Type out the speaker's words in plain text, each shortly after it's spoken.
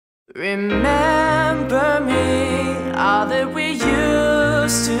Remember me, all that we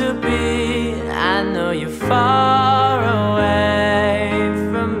used to be. I know you're far away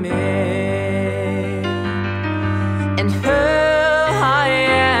from me, and who I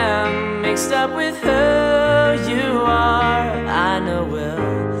am mixed up with who you are. I know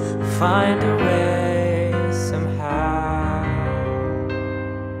we'll find a way somehow.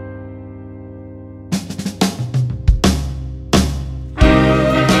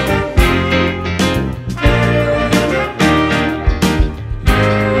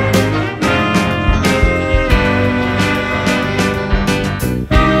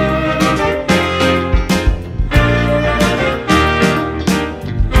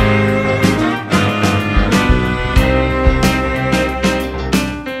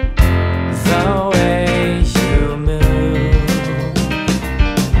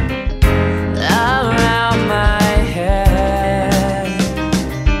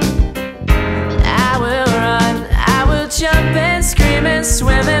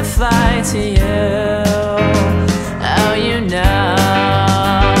 Swim and fly to you. Oh, you know,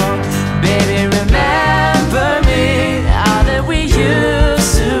 baby, remember me, all that we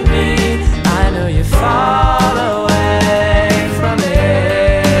used to be. I know you're far away from me,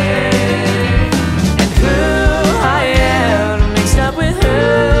 and who I am mixed up with who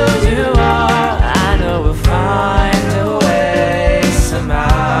you are. I know we'll find a way somehow.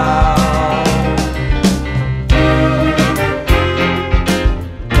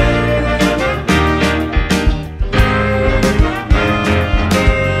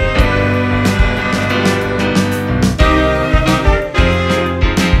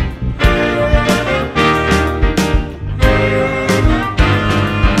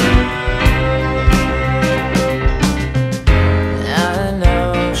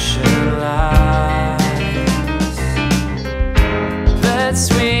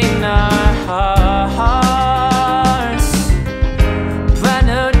 Between our hearts, but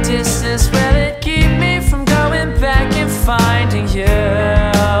no distance will it keep me from going back and finding you.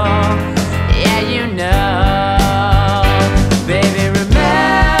 Yeah, you know, baby,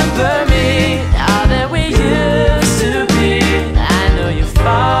 remember me, all that we used to be. I know you're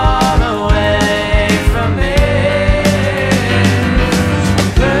far away from me, and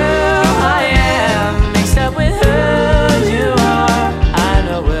who I am mixed up with who you are. I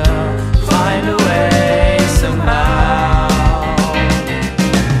know we'll find a way somehow.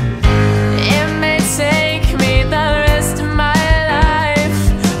 It may take me the rest of my life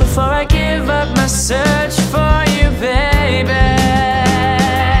before I give up my search for you, baby.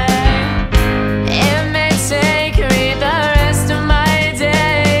 It may take me the rest of my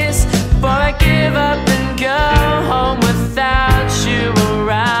days before I give up and go home without you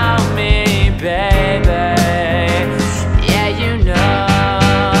around me, baby. Yeah, you know.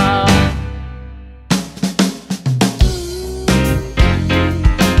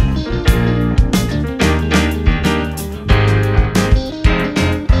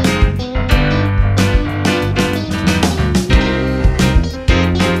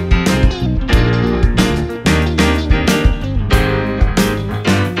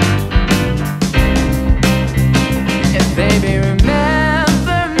 And baby,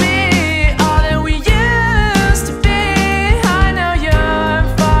 remember me, all that we used to be. I know you're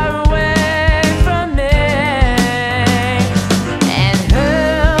far away from me, and who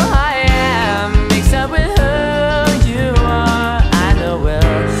I am mixed up with who you are. I know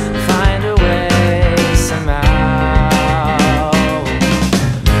we'll find a way somehow.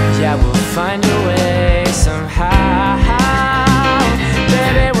 Yeah, we'll find a